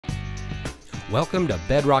Welcome to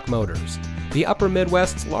Bedrock Motors, the Upper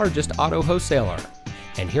Midwest's largest auto wholesaler.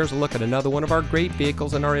 And here's a look at another one of our great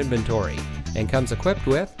vehicles in our inventory, and comes equipped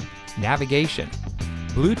with navigation,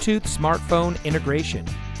 Bluetooth smartphone integration,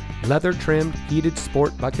 leather-trimmed heated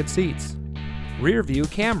sport bucket seats, rear view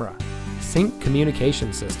camera, sync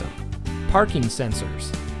communication system, parking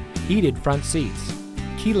sensors, heated front seats,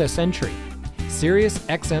 keyless entry, Sirius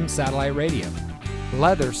XM satellite radio,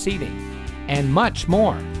 leather seating, and much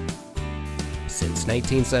more. Since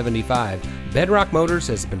 1975, Bedrock Motors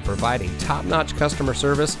has been providing top-notch customer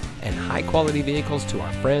service and high-quality vehicles to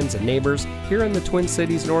our friends and neighbors here in the Twin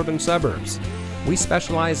Cities northern suburbs. We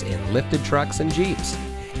specialize in lifted trucks and Jeeps,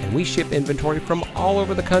 and we ship inventory from all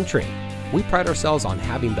over the country. We pride ourselves on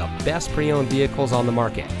having the best pre-owned vehicles on the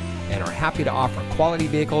market and are happy to offer quality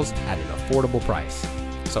vehicles at an affordable price.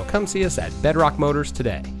 So come see us at Bedrock Motors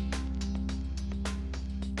today.